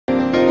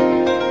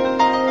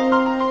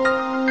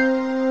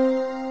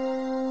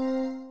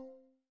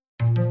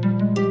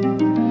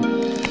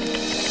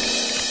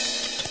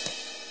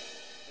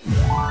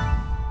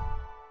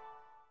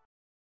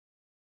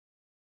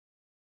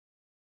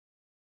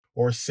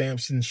or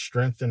Samson's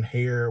strength and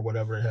hair, or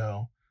whatever the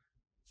hell.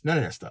 None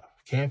of that stuff.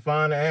 Can't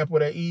find the apple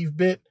that Eve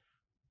bit.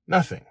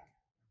 Nothing.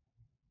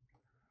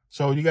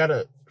 So you got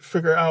to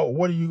figure out,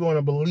 what are you going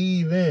to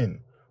believe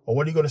in, or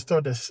what are you going to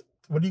start to,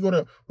 what are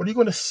you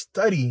going to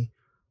study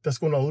that's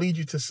going to lead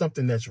you to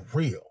something that's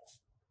real?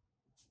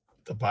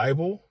 The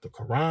Bible, the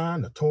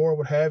Quran, the Torah,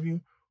 what have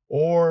you,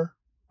 or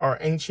our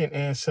ancient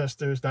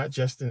ancestors, not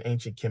just in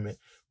ancient Kemet,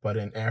 but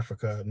in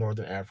Africa,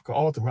 Northern Africa,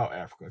 all throughout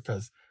Africa,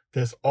 because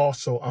there's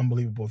also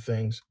unbelievable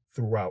things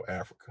throughout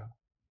Africa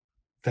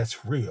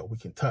that's real, we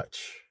can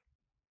touch.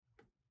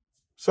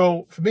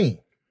 So for me,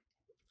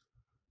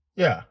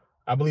 yeah,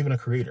 I believe in a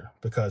creator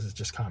because it's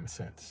just common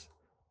sense.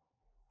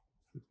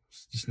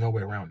 There's just no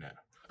way around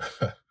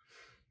that.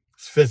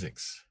 It's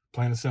physics,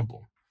 plain and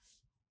simple.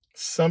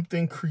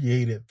 Something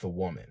created the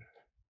woman.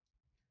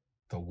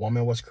 The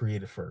woman was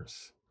created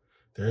first.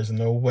 There is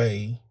no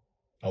way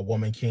a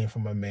woman came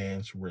from a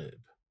man's rib.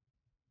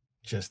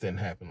 Just didn't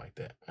happen like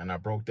that. And I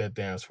broke that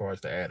down as far as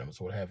the atoms,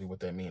 what have you,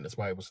 what that means. That's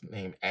why it was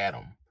named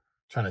Adam.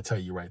 Trying to tell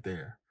you right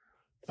there.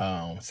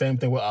 Same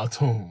thing with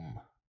Atum.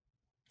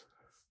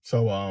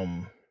 So,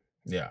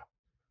 yeah.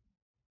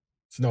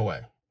 It's no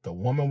way. The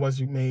woman was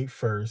made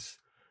first,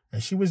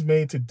 and she was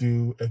made to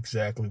do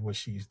exactly what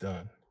she's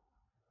done.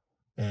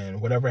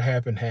 And whatever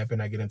happened.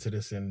 I get into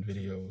this in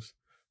videos.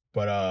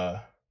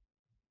 But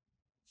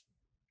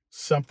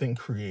something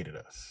created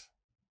us,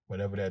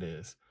 whatever that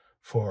is,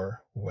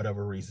 for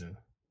whatever reason.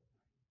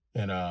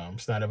 And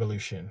it's not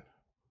evolution.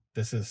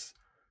 This is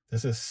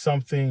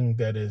something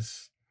that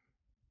is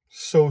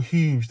so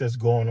huge that's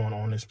going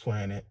on this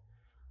planet.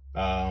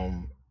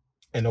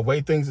 And the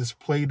way things is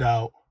played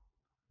out,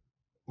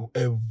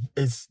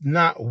 it's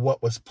not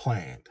what was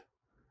planned.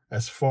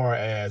 As far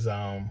as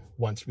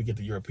once we get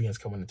the Europeans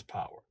coming into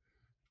power,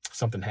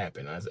 something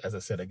happened. As I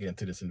said, I get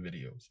into this in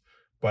videos.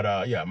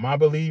 But yeah, my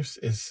beliefs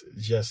is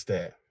just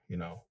that,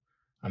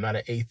 I'm not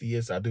an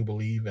atheist. I do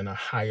believe in a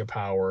higher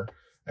power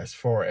as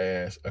far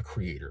as a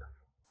creator.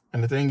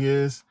 And the thing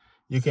is,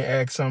 you can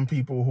ask some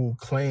people who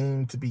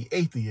claim to be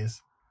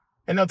atheists,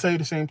 and they'll tell you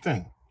the same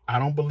thing. I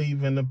don't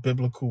believe in a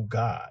biblical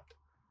God.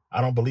 I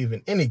don't believe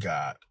in any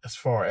God as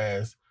far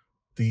as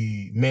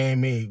the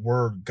man-made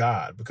word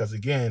God, because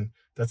again,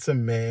 that's a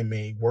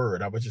man-made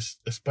word. I was just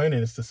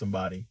explaining this to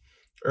somebody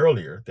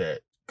earlier,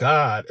 that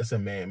God is a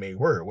man-made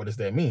word. What does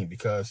that mean?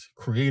 Because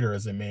creator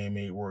is a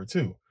man-made word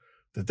too.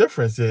 The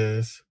difference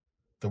is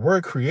the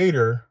word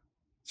creator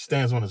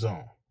stands on its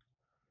own,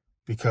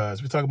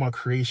 because we're talking about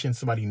creation,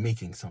 somebody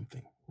making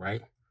something,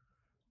 right?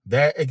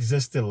 That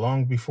existed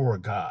long before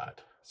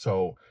God.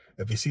 So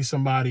if you see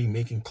somebody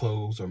making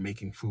clothes or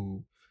making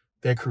food,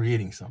 they're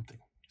creating something.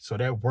 So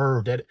that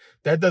word,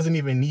 that doesn't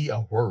even need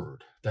a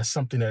word. That's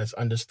something that is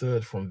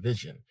understood from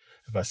vision.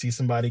 If I see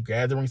somebody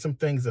gathering some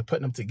things and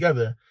putting them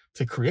together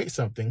to create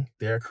something,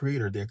 they're a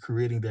creator. They're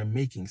creating, they're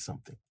making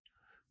something.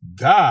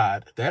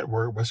 God, that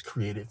word was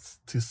created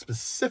to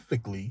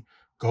specifically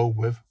go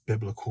with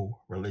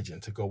biblical religion,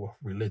 to go with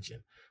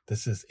religion.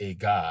 This is a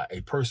God,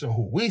 a person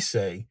who we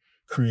say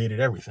created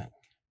everything.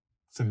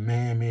 It's a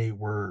man-made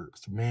word.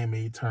 It's a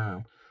man-made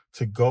term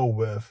to go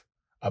with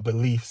a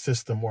belief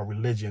system or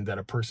religion that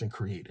a person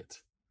created.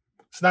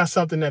 It's not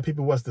something that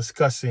people was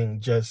discussing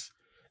just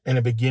in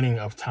the beginning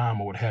of time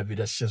or what have you,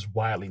 that's just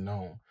widely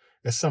known.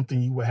 It's something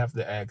you would have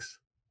to ask,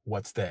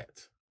 what's that?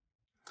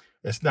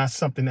 It's not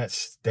something that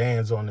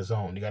stands on its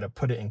own. You got to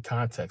put it in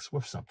context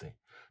with something.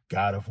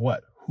 God of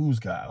what? Who's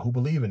God? Who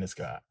believe in this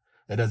God?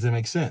 That doesn't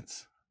make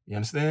sense. You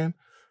understand?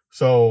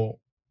 So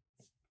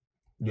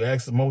you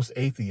ask most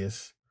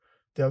atheists,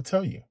 they'll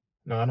tell you,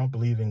 no, I don't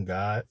believe in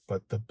God,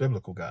 but the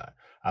biblical God.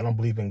 I don't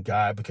believe in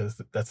God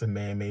because that's a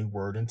man-made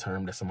word and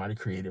term that somebody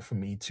created for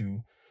me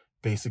to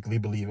basically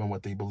believe in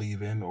what they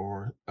believe in,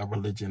 or a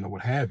religion or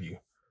what have you.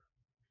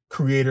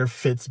 Creator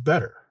fits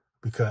better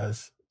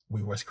because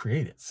we was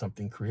created.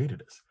 Something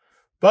created us.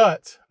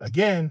 But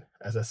again,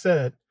 as I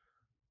said,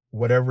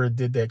 whatever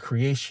did that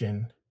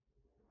creation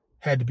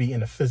had to be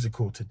in the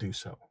physical to do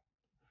so.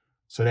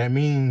 So that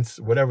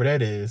means whatever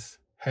that is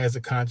has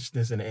a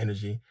consciousness and an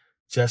energy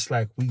just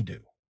like we do.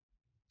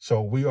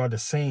 So we are the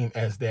same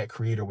as that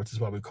creator, which is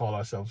why we call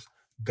ourselves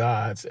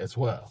gods as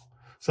well.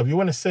 So if you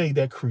want to say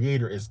that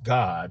creator is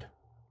God,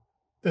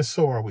 then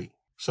so are we.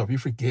 So if you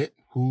forget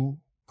who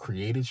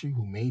created you,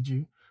 who made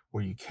you,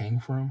 where you came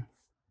from,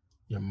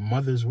 your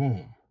mother's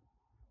womb,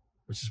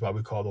 which is why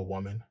we call the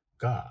woman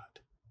God,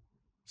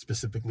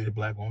 specifically the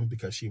black woman,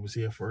 because she was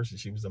here first and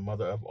she was the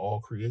mother of all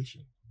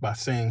creation. By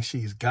saying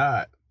she's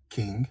God,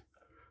 King,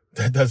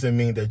 that doesn't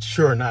mean that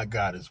you're not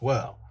God as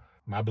well.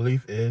 My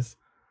belief is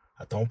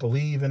I don't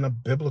believe in a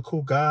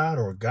biblical God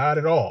or God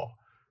at all,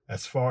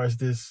 as far as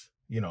this,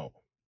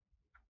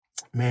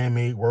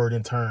 man-made word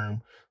and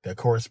term that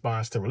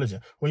corresponds to religion.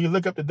 When you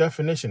look up the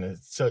definition, it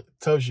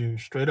tells you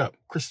straight up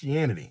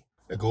Christianity.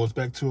 It goes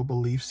back to a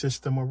belief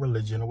system or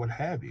religion or what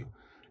have you.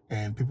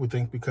 And people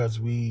think because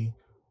we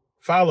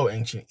follow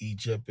ancient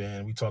Egypt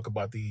and we talk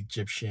about the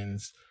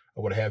Egyptians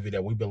or what have you,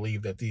 that we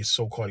believe that these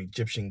so-called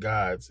Egyptian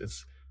gods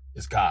is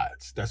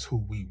gods. That's who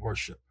we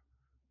worship.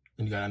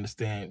 And you got to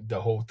understand the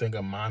whole thing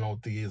of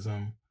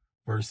monotheism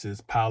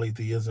versus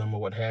polytheism or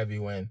what have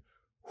you, and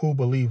who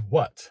believe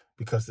what.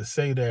 Because to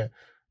say that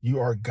you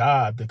are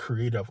God, the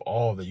creator of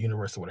all the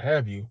universe or what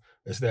have you,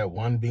 is that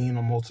one being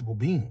or multiple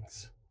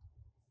beings.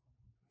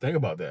 Think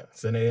about that.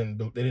 So they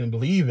didn't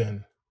believe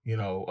in,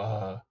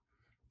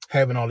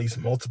 having all these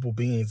multiple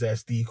beings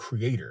as the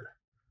creator.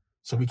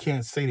 So we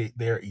can't say that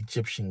they're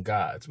Egyptian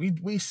gods.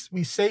 We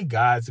say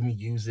gods and we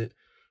use it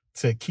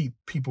to keep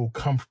people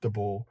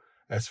comfortable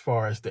as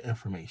far as the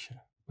information,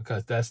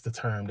 because that's the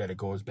term that it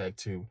goes back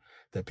to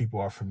that people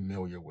are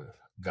familiar with,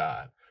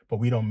 God. But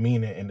we don't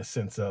mean it in the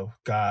sense of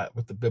God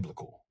with the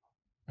biblical.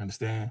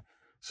 Understand?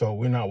 So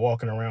we're not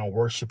walking around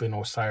worshiping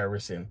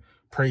Osiris and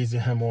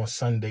praising him on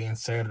Sunday and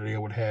Saturday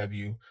or what have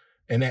you.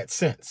 In that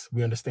sense,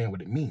 we understand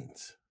what it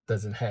means.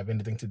 Doesn't have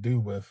anything to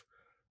do with,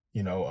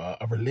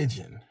 a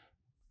religion.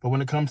 But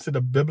when it comes to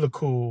the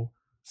biblical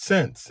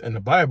sense in the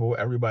Bible,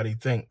 everybody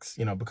thinks,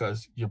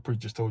 because your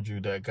preachers told you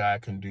that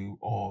God can do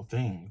all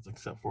things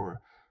except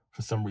for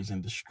some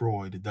reason,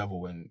 destroy the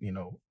devil and,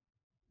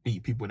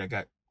 beat people that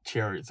got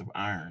chariots of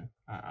iron.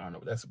 I don't know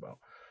what that's about.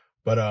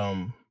 But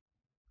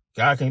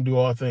God can do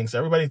all things.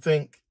 Everybody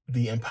think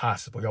the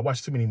impossible. Y'all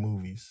watch too many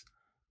movies.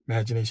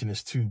 Imagination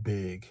is too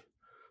big.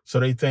 So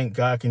they think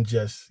God can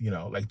just,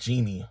 like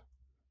Genie,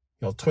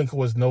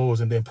 twinkle his nose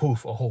and then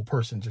poof, a whole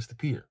person just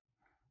appear.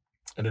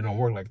 And it don't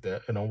work like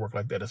that. It don't work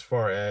like that as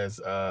far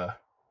as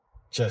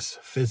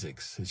just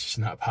physics. It's just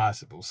not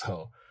possible.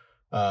 So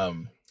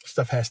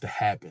stuff has to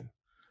happen.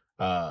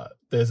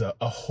 There's a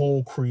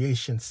whole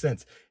creation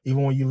sense.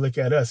 Even when you look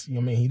at us,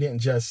 he didn't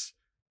just,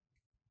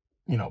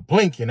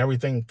 blink and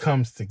everything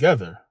comes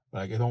together.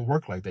 Like, it don't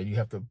work like that. You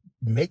have to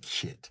make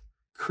shit,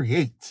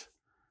 create.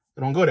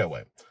 It don't go that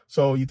way.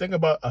 So you think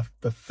about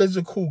the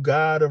physical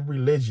God of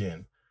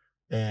religion,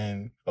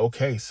 and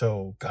okay,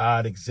 so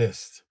God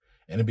exists.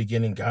 In the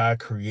beginning, God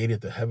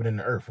created the heaven and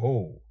the earth.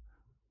 Whoa,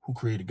 who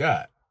created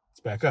God? Let's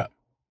back up.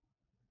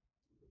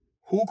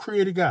 Who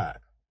created God?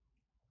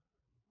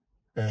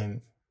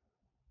 And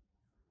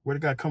where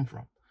did God come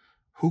from?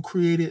 Who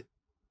created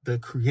the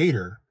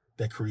creator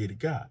that created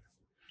God?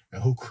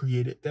 And who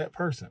created that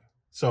person?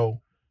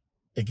 So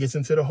it gets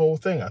into the whole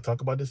thing. I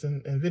talk about this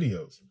in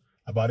videos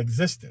about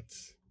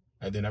existence.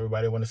 And then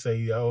everybody want to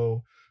say,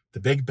 the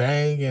Big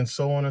Bang and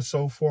so on and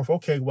so forth.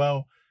 Okay,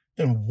 well,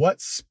 in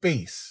what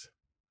space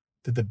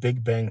did the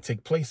Big Bang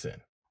take place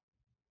in?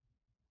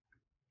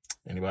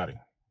 Anybody?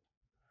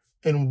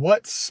 In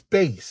what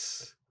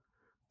space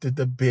did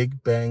the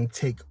Big Bang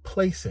take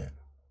place in?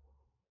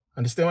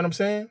 Understand what I'm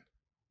saying?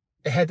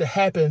 It had to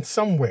happen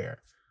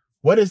somewhere.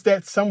 What is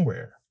that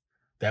somewhere?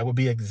 That would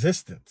be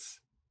existence.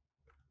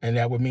 And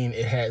that would mean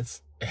it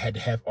had to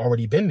have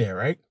already been there,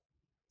 right?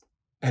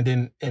 And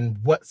then in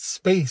what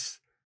space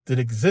did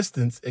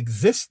existence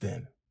exist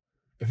in?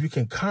 If you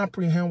can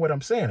comprehend what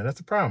I'm saying, and that's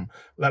the problem.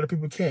 A lot of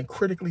people can't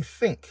critically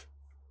think.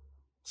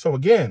 So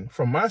again,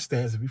 from my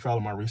stance, if you follow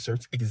my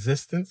research,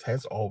 existence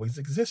has always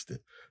existed.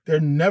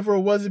 There never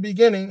was a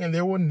beginning and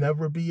there will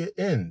never be an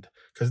end,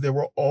 because there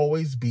will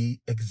always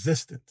be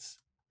existence,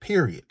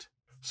 period.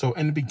 So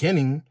in the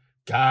beginning,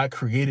 God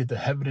created the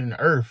heaven and the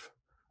earth.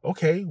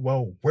 Okay,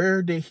 well,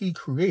 where did he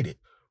create it?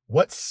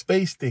 What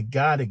space did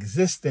God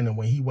exist in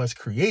when he was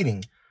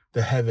creating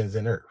the heavens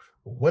and earth?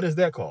 What is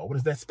that called? What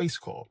is that space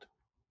called?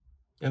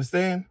 You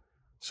understand?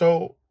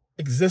 So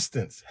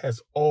existence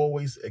has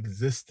always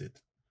existed.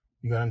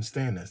 You got to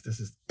understand this. This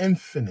is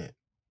infinite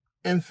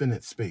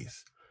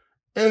space,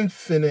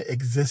 infinite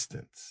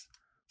existence.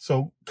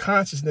 So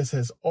consciousness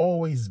has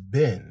always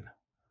been.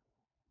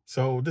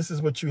 So this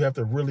is what you have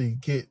to really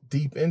get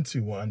deep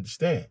into or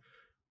understand.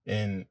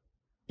 And,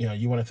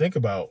 you want to think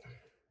about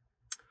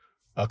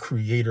a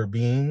creator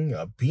being,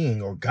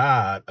 or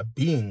God, a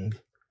being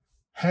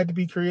had to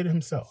be created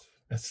himself.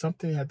 And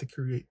something had to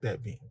create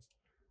that being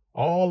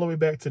all the way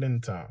back to the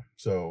end of time.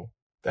 So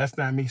that's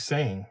not me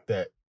saying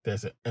that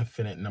there's an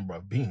infinite number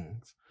of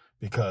beings,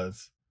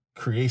 because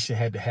creation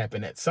had to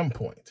happen at some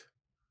point.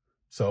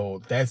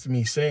 So that's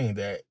me saying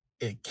that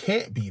it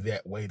can't be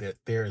that way, that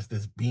there is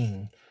this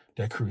being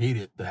that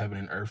created the heaven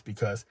and earth,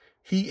 because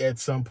he at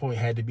some point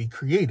had to be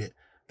created.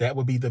 That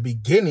would be the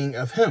beginning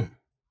of him.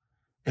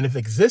 And if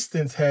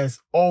existence has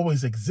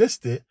always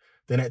existed,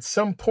 then at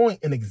some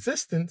point in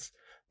existence,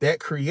 that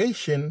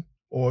creation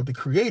or the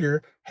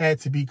creator had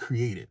to be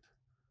created.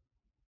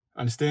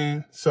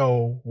 Understand?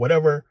 So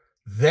whatever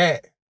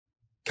that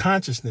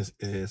consciousness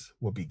is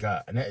will be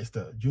God. And that is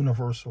the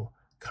universal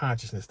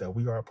consciousness that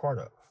we are a part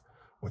of,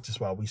 which is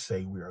why we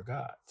say we are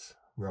gods.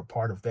 We're a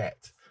part of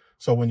that.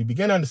 So when you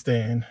begin to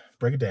understand,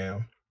 break it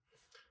down,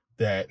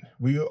 that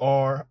we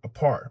are a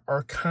part,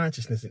 our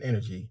consciousness and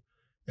energy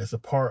is a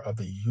part of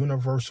the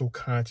universal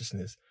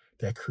consciousness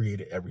that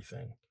created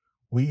everything.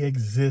 We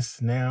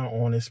exist now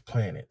on this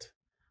planet.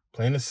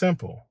 Plain and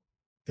simple.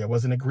 There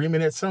was an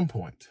agreement at some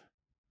point.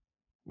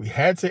 We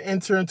had to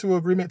enter into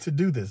agreement to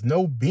do this.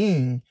 No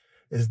being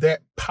is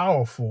that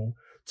powerful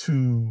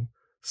to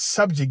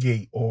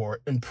subjugate or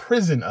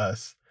imprison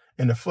us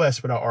in the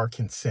flesh without our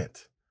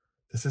consent.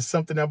 This is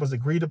something that was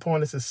agreed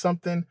upon. This is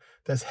something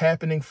that's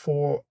happening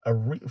for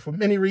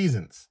many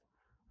reasons.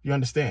 You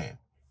understand?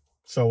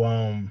 So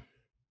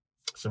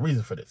it's a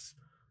reason for this.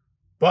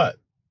 But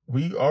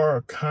we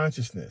are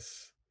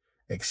consciousness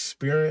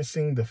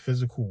experiencing the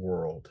physical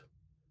world.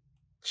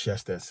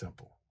 Just that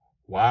simple.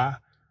 Why?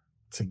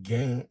 To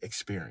gain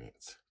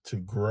experience, to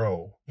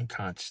grow in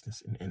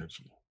consciousness and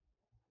energy.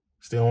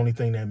 It's the only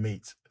thing that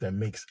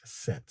makes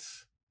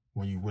sense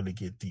when you really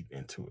get deep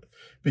into it.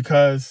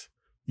 Because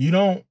you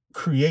don't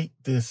create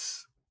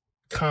this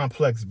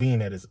complex being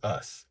that is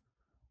us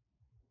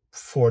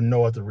for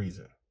no other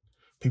reason.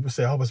 People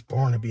say, I was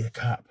born to be a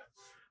cop.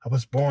 I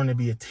was born to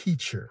be a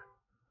teacher.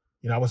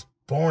 I was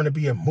born to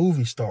be a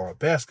movie star, a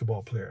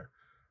basketball player.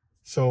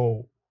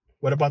 So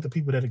what about the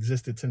people that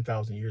existed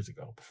 10,000 years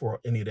ago before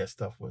any of that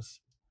stuff was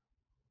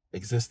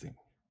existing?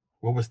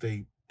 What was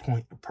their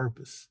point of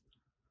purpose?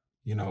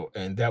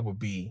 And that would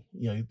be,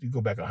 you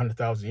go back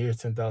 100,000 years,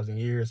 10,000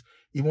 years.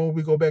 Even when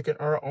we go back in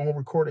our own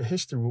recorded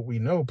history, what we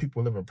know,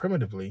 people living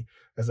primitively,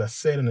 as I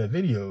said in the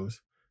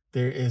videos,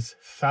 there is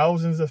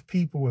thousands of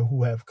people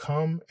who have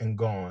come and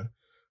gone,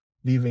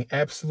 leaving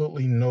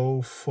absolutely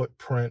no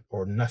footprint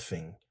or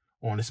nothing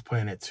on this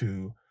planet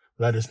to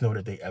let us know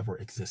that they ever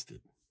existed.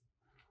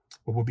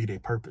 What would be their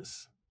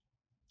purpose?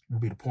 What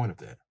would be the point of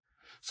that?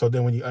 So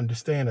then when you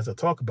understand, as I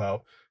talk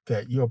about,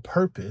 that your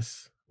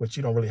purpose, which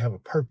you don't really have a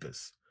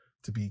purpose,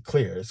 to be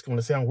clear, it's going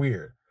to sound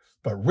weird,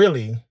 but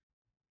really,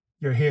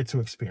 you're here to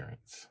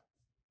experience.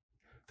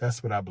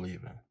 That's what I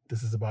believe in.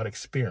 This is about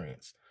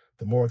experience.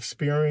 The more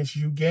experience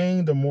you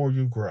gain, the more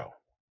you grow.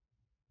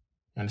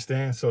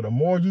 Understand? So the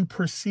more you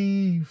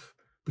perceive,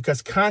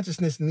 because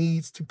consciousness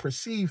needs to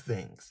perceive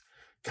things.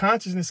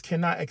 Consciousness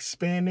cannot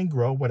expand and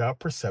grow without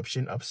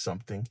perception of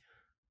something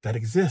that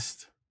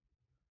exists.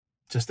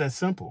 Just that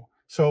simple.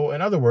 So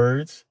in other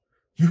words,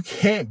 you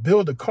can't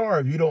build a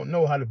car if you don't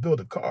know how to build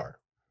a car.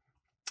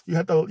 You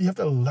have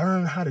to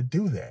learn how to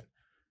do that.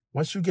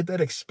 Once you get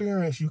that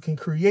experience, you can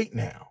create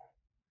now.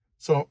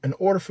 So in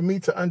order for me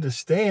to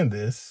understand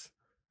this,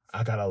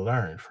 I got to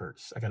learn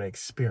first. I got to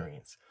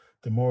experience.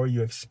 The more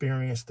you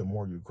experience, the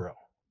more you grow.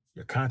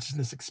 Your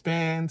consciousness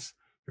expands,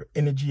 your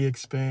energy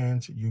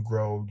expands, you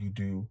grow, you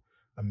do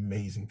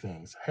amazing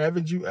things.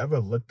 Haven't you ever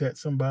looked at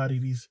somebody,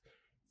 these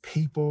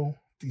people,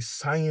 these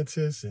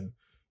scientists and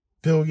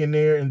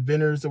billionaire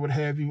inventors or what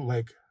have you,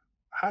 like,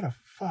 how the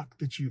fuck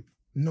did you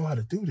know how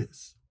to do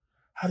this?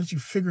 How did you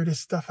figure this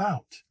stuff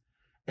out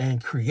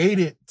and create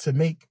it to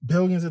make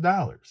billions of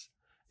dollars?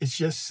 It's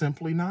just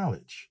simply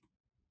knowledge.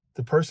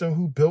 The person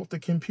who built the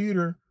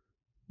computer,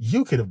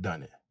 you could have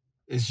done it.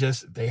 It's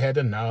just they had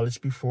the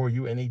knowledge before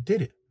you and they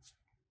did it.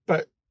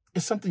 But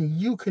it's something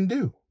you can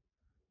do.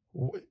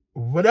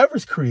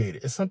 Whatever's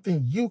created, it's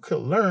something you could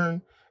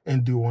learn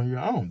and do on your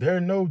own. They're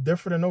no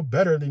different and no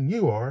better than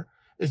you are.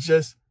 It's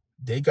just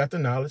they got the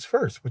knowledge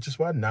first, which is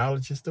why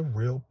knowledge is the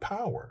real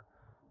power.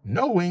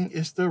 Knowing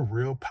is the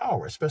real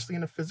power, especially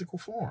in a physical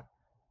form.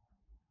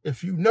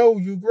 If you know,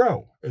 you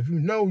grow. If you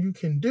know, you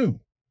can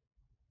do.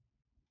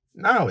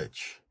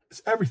 Knowledge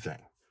is everything.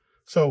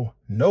 So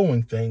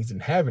knowing things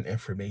and having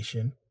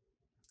information,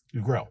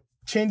 you grow.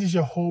 Changes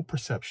your whole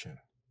perception.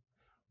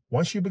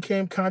 Once you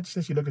became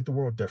consciousness, you look at the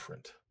world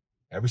different.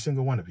 Every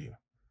single one of you.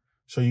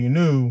 So you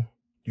knew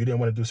you didn't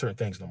want to do certain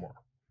things no more.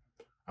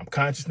 I'm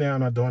conscious now,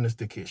 I'm not doing this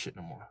dickhead shit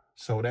no more.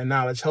 So that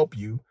knowledge helped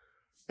you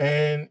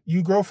and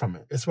you grow from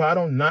it. It's why I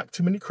don't knock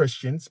too many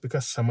Christians,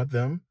 because some of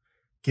them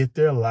get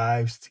their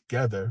lives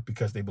together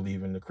because they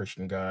believe in the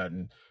Christian God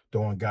and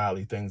doing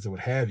godly things or what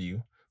have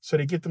you. So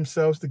they get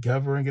themselves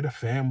together and get a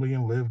family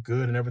and live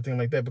good and everything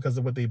like that because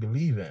of what they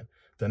believe in,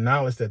 the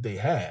knowledge that they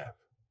have.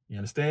 You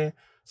understand?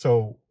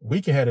 So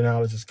we can have the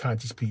knowledge as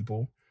conscious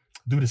people,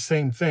 do the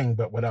same thing,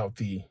 but without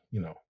the,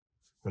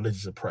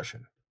 religious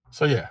oppression.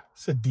 So yeah,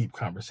 it's a deep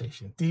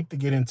conversation, deep to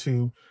get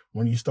into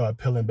when you start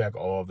peeling back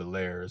all the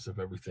layers of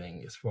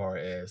everything as far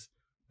as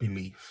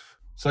belief.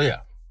 So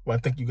yeah, well, I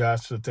thank you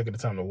guys for taking the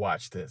time to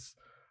watch this.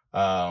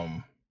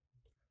 I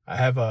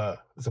have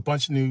there's a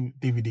bunch of new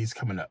DVDs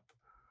coming up.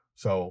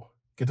 So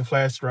get the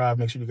flash drive,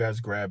 make sure you guys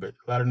grab it.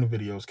 A lot of new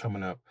videos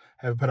coming up.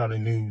 Haven't put out a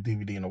new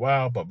DVD in a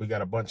while, but we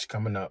got a bunch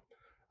coming up.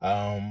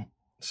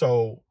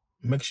 So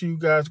make sure you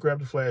guys grab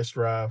the flash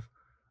drive.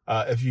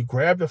 If you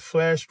grab the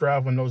flash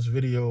drive when those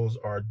videos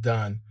are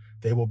done,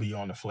 they will be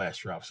on the flash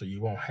drive. So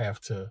you won't have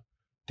to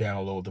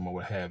download them or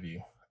what have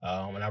you.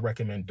 And I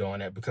recommend doing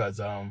that because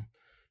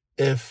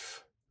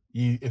if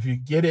you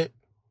get it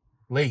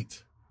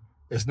late,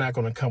 it's not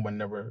going to come with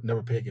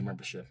never pay again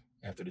membership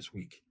after this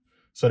week.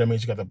 So that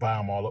means you got to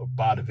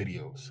buy the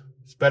videos.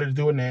 It's better to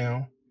do it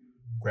now.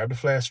 Grab the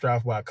flash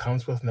drive while it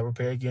comes with never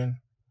pay again.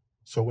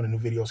 So when the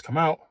new videos come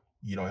out,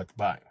 you don't have to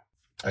buy them.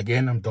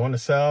 Again, I'm doing the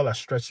sale. I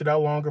stretched it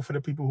out longer for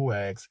the people who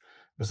ask.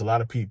 There's a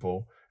lot of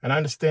people. And I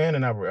understand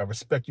and I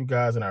respect you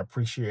guys and I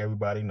appreciate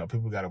everybody.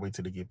 People got to wait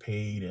till they get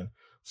paid and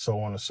so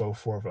on and so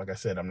forth. Like I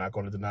said, I'm not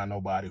going to deny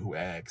nobody who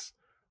asks,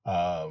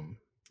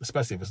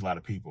 especially if it's a lot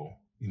of people,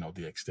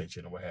 the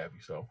extension or what have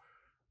you. So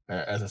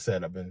as I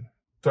said, I've been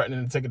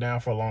threatening to take it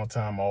down for a long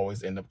time. I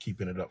always end up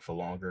keeping it up for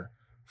longer.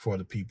 for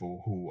the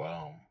people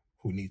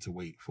who need to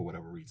wait for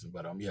whatever reason.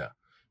 But yeah,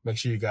 make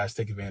sure you guys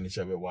take advantage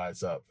of it while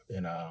it's up,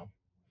 and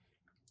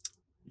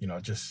you know,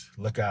 just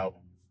look out.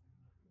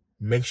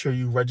 Make sure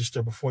you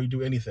register before you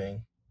do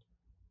anything.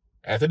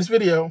 After this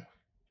video,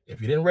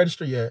 if you didn't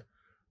register yet,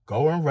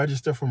 go and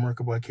register for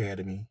Merkabah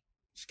Academy.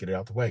 Just get it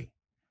out the way.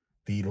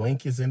 The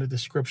link is in the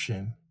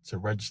description to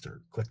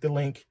register. Click the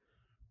link,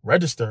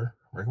 register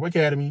Merkabah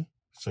Academy,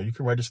 so you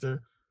can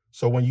register.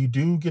 So when you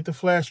do get the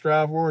flash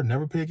drive or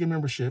never pay a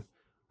membership,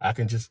 I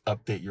can just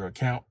update your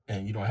account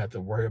and you don't have to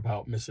worry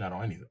about missing out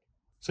on anything.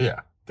 So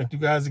yeah, thank you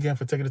guys again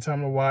for taking the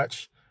time to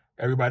watch.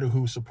 Everybody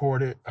who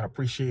supported, I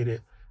appreciate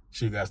it.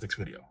 See you guys next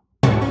video.